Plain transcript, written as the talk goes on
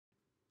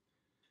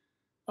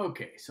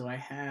Okay, so I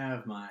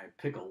have my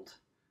pickled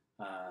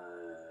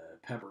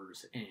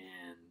peppers and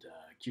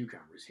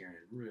cucumbers here, and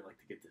I'd really like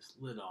to get this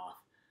lid off.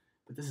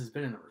 But this has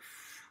been in the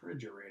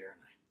refrigerator,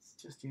 and it's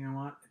just, you know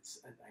what?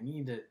 I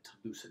need it to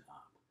loosen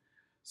up.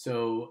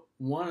 So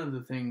one of the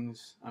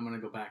things I'm going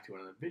to go back to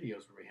one of the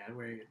videos where we had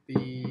where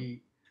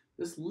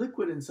this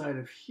liquid inside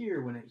of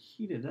here, when it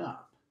heated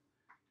up,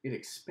 it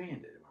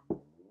expanded.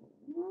 All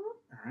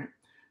right.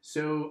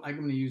 So I'm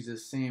going to use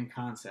this same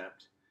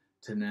concept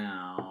to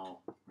now,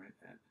 right,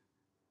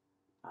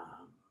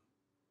 um,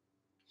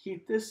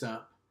 heat this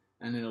up,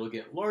 and it'll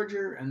get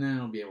larger, and then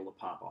it'll be able to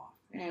pop off,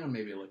 and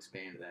maybe it'll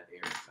expand to that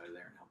air inside of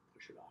there and help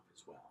push it off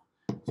as well.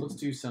 So let's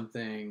do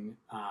something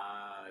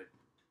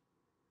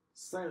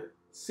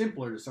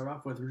simpler to start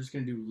off with. We're just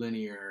going to do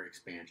linear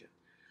expansion.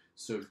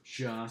 So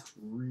just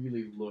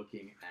really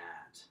looking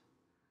at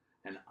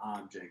an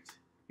object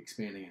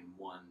expanding in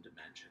one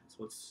dimension.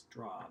 So let's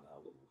draw a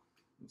little.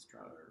 Let's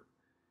draw.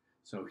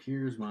 So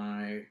here's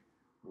my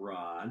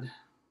rod.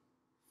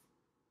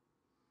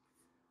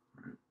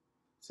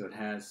 So it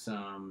has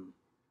some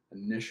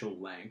initial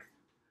length,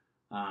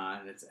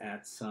 and it's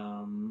at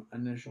some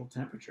initial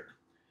temperature.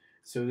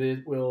 So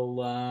it will,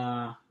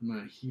 I'm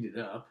going to heat it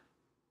up.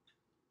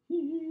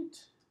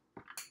 Heat.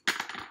 I'm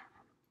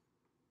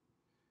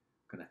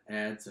going to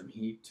add some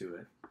heat to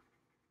it.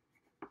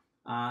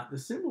 The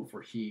symbol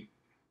for heat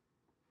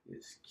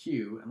is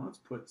Q, and let's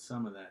put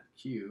some of that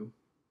Q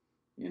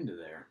into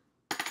there.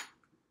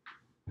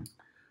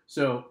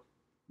 So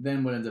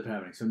then what ends up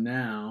happening? So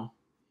now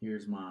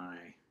here's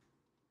my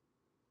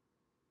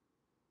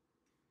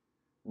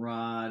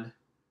rod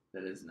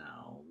that is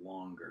now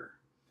longer.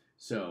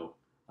 So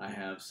I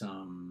have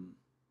some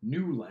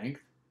new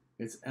length.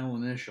 It's L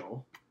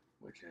initial,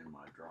 which in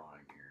my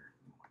drawing here,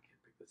 oh, I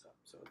can't pick this up.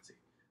 So let's see.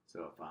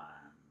 So if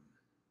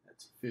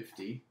that's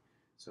 50.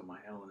 So my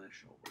L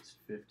initial was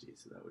 50.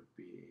 So that would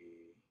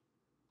be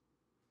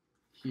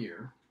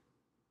here.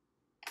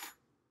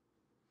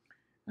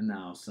 And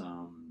now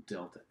some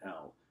delta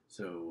L.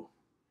 So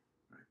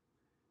right,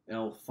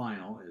 L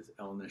final is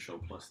L initial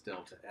plus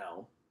delta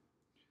L.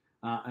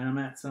 And I'm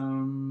at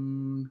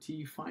some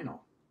T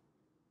final.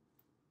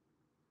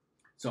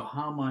 So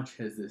how much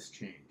has this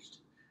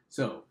changed?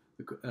 So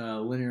the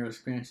linear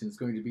expansion is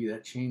going to be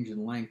that change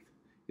in length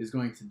is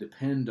going to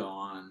depend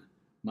on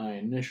my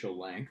initial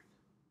length,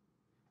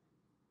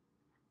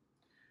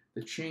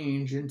 the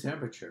change in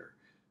temperature.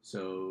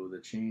 So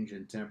the change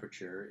in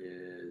temperature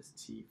is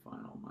T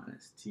final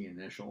minus T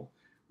initial.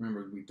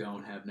 Remember, we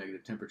don't have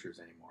negative temperatures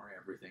anymore.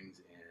 Everything's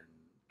in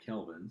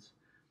kelvins.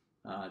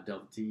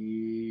 Delta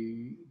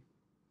T.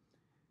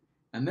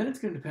 And then it's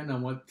going to depend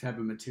on what type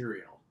of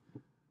material.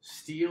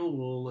 Steel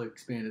will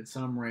expand at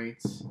some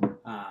rates,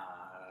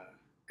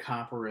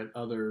 copper at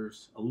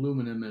others,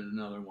 aluminum at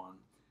another one.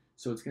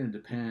 So it's going to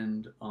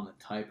depend on the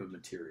type of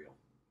material.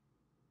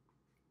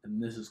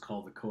 And this is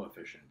called the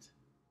coefficient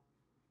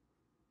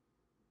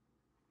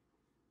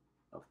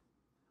of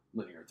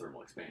linear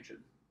thermal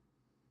expansion.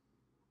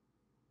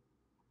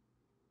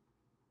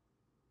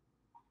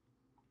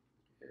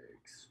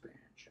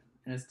 Expansion.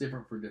 And it's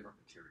different for different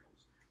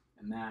materials.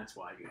 And that's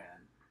why you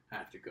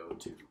have to go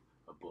to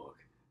a book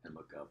and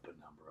look up a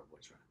number of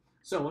which one.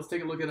 So let's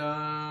take a look at,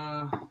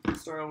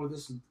 let's start out with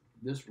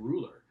this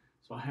ruler.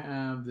 So I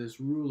have this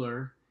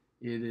ruler.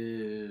 It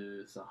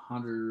is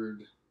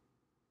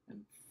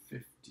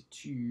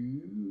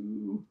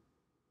 152.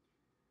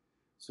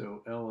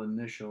 So L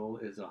initial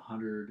is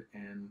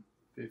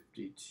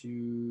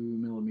 152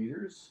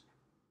 millimeters.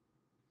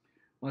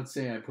 Let's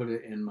say I put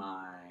it in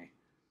my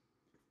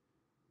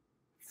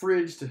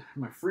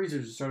my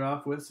freezer to start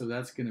off with. So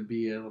that's going to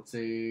be let's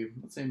say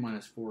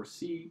minus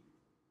 4C.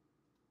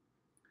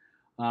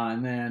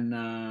 And then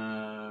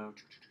I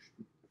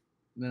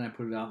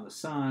put it out in the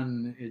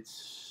sun.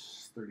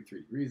 It's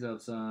 33 degrees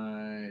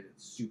outside.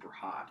 It's super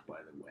hot,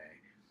 by the way.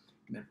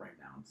 And then right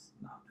now it's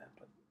not that,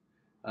 but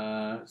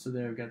so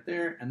there I've got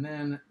there. And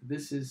then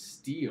this is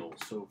steel.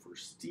 So for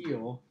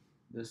steel,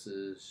 this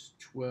is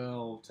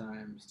 12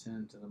 times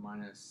 10 to the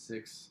minus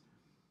 6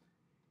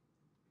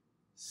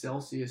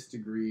 Celsius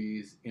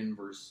degrees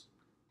inverse,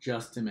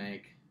 just to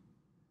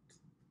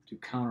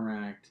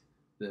counteract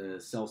the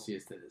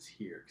Celsius that is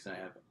here, because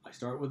I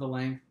start with a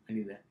length.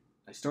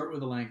 I start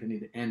with a length. I need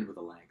to end with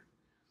a length.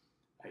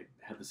 I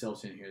have the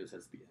Celsius in here. This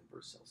has to be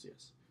inverse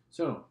Celsius.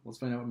 So let's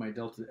find out what my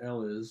delta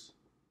L is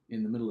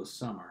in the middle of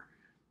summer.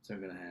 So I'm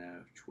going to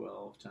have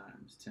 12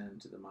 times 10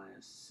 to the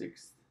minus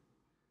 6th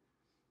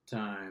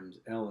times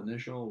L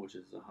initial, which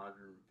is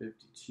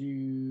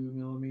 152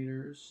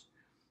 millimeters,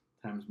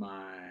 times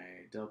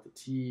my delta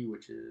T,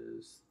 which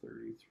is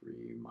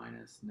 33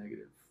 minus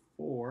negative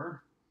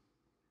 4.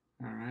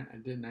 All right, I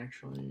didn't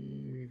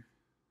actually.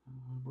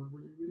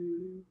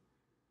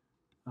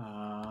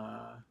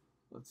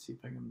 Let's see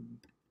if I can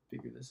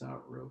figure this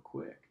out real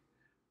quick.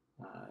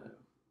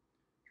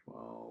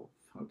 12,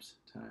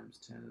 times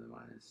 10 to the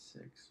minus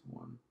 6,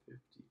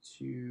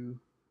 152.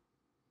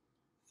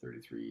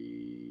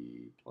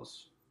 33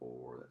 plus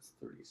 4, that's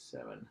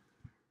 37.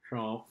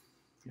 So,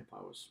 if I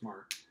was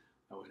smart,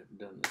 I would have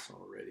done this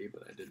already,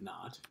 but I did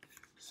not.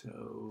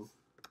 So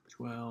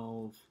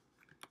 12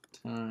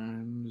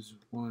 times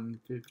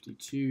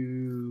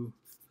 152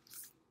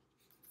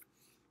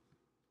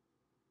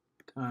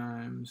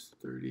 times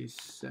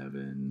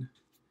 37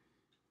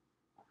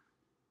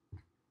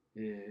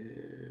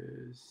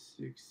 is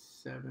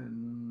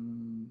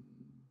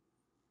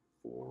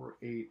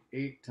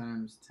 67488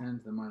 times 10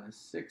 to the minus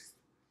 6th.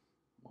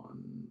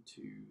 1,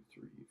 2,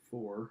 3,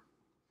 4.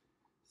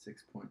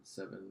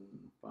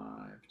 6.75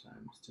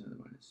 times 10 to the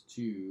minus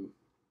 2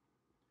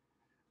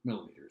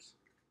 millimeters.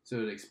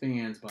 So it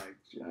expands by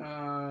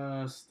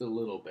just a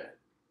little bit.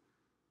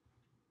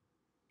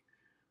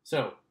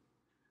 So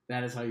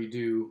that is how you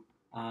do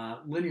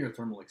linear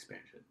thermal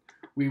expansion.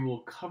 We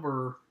will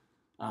cover,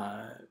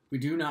 we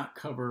do not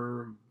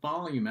cover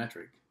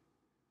volumetric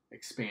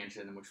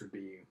expansion, which would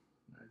be,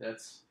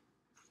 that's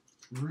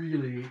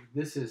really,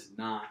 this is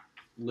not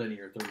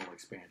linear thermal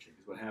expansion,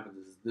 because what happens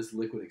is this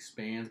liquid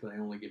expands, but I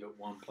only give it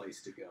one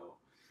place to go.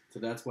 So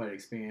that's why it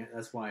expands.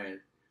 That's why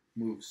it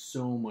moves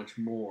so much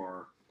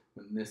more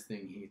when this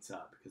thing heats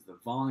up, because the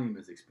volume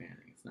is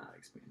expanding. It's not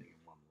expanding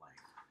in one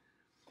length.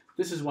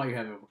 This is why you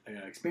have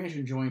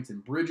expansion joints in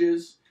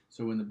bridges.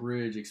 So when the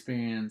bridge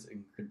expands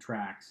and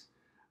contracts,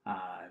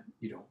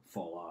 you don't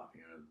fall off.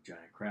 You know,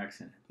 giant cracks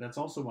in it. But that's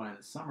also why in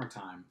the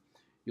summertime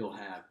you'll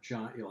have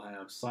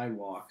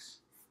sidewalks,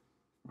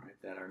 right,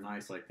 that are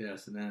nice like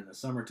this, and then in the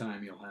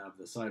summertime you'll have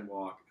the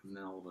sidewalk, and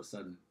then all of a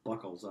sudden it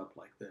buckles up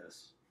like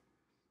this,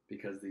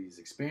 because these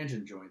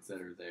expansion joints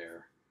that are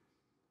there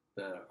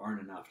that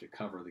aren't enough to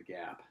cover the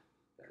gap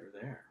that are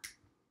there.